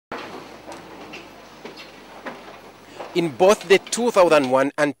In both the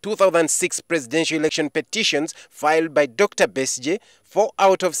 2001 and 2006 presidential election petitions filed by Dr. Besigye, 4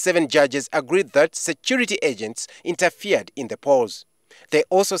 out of 7 judges agreed that security agents interfered in the polls. They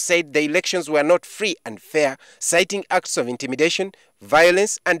also said the elections were not free and fair, citing acts of intimidation,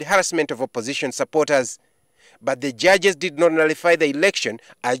 violence, and harassment of opposition supporters. But the judges did not nullify the election,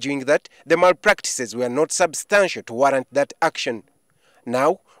 arguing that the malpractices were not substantial to warrant that action.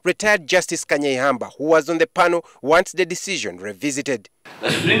 Now, retired Justice Kanyeihamba, who was on the panel, wants the decision revisited.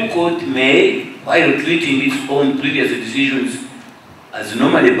 The Supreme Court may, while treating its own previous decisions as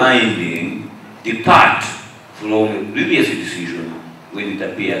normally binding, depart from a previous decision when it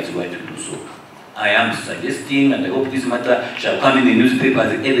appears right to do so. I am suggesting, and I hope this matter shall come in the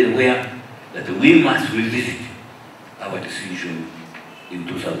newspapers everywhere, that we must revisit our decision in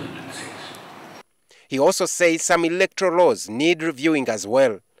 2006. He also says some electoral laws need reviewing as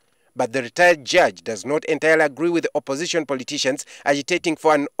well. But the retired judge does not entirely agree with the opposition politicians agitating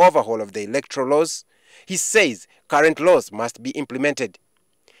for an overhaul of the electoral laws. He says current laws must be implemented.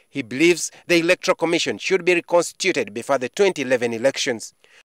 He believes the Electoral Commission should be reconstituted before the 2011 elections.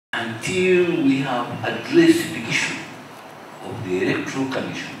 Until we have addressed the issue of the Electoral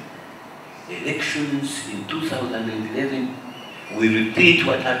Commission, elections in 2011, we repeat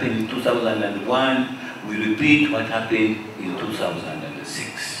what happened in 2001, we repeat what happened in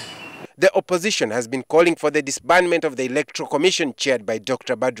 2006. The opposition has been calling for the disbandment of the Electoral Commission chaired by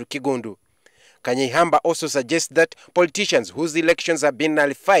Dr. Badru Kigundu. Kanyeihamba also suggests that politicians whose elections have been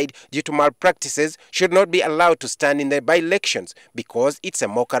nullified due to malpractices should not be allowed to stand in the by-elections because it's a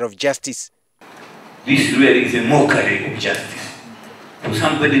mockery of justice. This really is a mockery of justice. For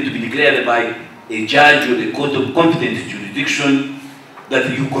somebody to be declared by a judge or a court of competent jurisdiction that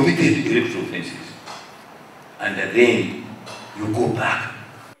you committed electoral offences, and then you go back.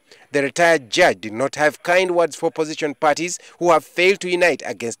 The retired judge did not have kind words for opposition parties who have failed to unite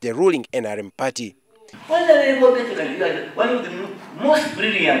against the ruling NRM party. One of the most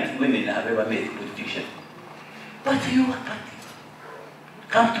brilliant women I have ever met, politician. But you are party.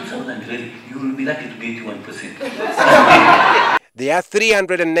 Come 2011, you will be lucky to get 1%. There are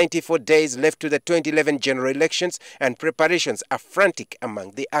 394 days left to the 2011 general elections, and preparations are frantic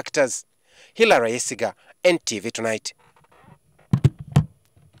among the actors. Hilary Yesiga, NTV Tonight.